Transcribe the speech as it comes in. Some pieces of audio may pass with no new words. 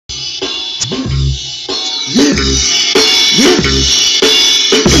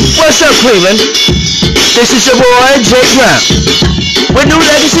What's up, Cleveland? This is your boy, Jay Brown, with New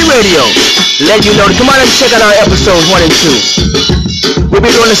Legacy Radio, letting you know to come on and check out our episodes 1 and 2. We'll be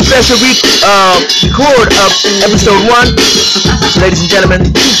doing a special record of episode 1. Ladies and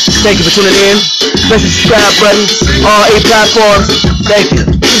gentlemen, thank you for tuning in. Press the subscribe button, all 8 platforms. Thank you.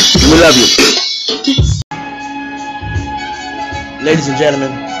 We love you. Ladies and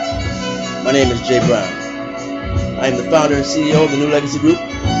gentlemen, my name is Jay Brown. I am the founder and CEO of the New Legacy Group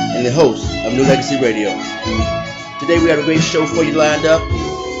and the host of New Legacy Radio. Today we have a great show for you lined up,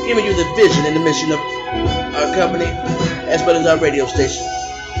 giving you the vision and the mission of our company as well as our radio station.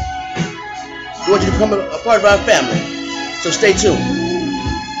 We want you to become a part of our family, so stay tuned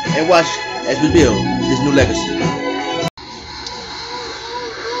and watch as we build this new legacy.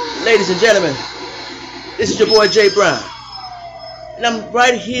 Ladies and gentlemen, this is your boy Jay Brown, and I'm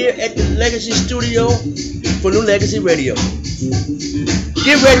right here at the Legacy Studio for New Legacy Radio.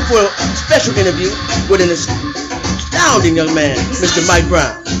 Get ready for a special interview with an astounding young man, Mr. Mike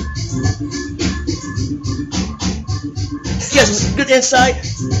Brown. He has some good insight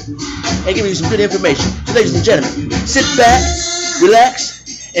and give you some good information. So ladies and gentlemen, sit back,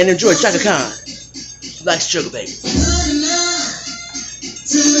 relax, and enjoy Chaka Khan. She likes sugar, baby.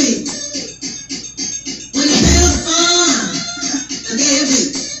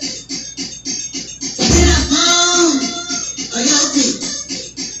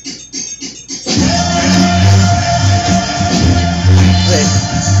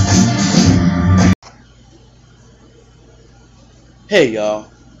 Hey y'all,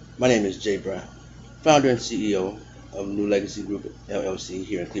 my name is Jay Brown, founder and CEO of New Legacy Group LLC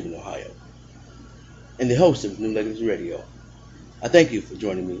here in Cleveland, Ohio, and the host of New Legacy Radio. I thank you for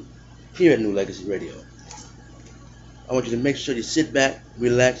joining me here at New Legacy Radio. I want you to make sure you sit back,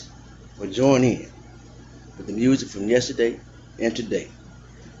 relax, or join in with the music from yesterday and today.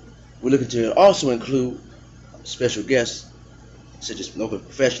 We're looking to also include special guests such as local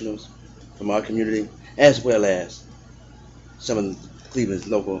professionals from our community, as well as some of Cleveland's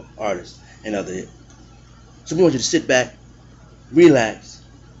local artists and other. So we want you to sit back, relax,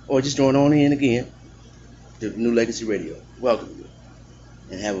 or just join on in again to New Legacy Radio. Welcome you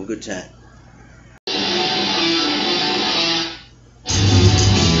and have a good time.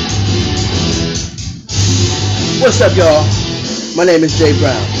 What's up, y'all? My name is Jay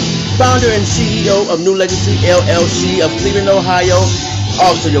Brown, founder and CEO of New Legacy LLC of Cleveland, Ohio,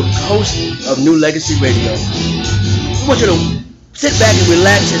 also your host of New Legacy Radio. I want you to sit back and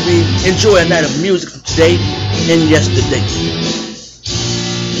relax as we enjoy a night of music from today and yesterday.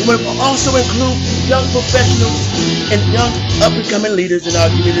 We will also include young professionals and young up-and-coming leaders in our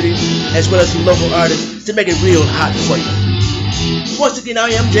community, as well as some local artists to make it real hot for you. Once again, I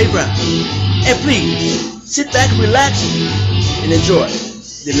am Jay Brown. And please, sit back, relax, and enjoy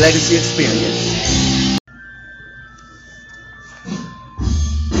the Legacy experience.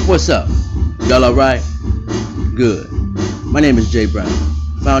 What's up? Y'all alright? Good. My name is Jay Brown,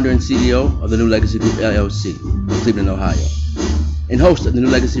 founder and CEO of the New Legacy Group LLC of Cleveland, Ohio, and host of the New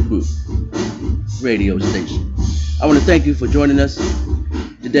Legacy Group radio station. I want to thank you for joining us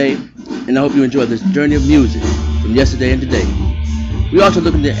today, and I hope you enjoy this journey of music from yesterday and today. We're also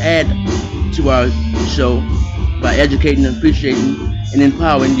looking to add to our show by educating, appreciating, and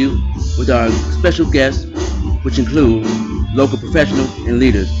empowering you with our special guests, which include local professionals and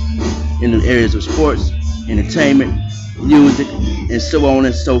leaders in the areas of sports, entertainment, music, and so on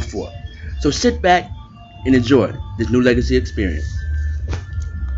and so forth. So sit back and enjoy this New Legacy experience.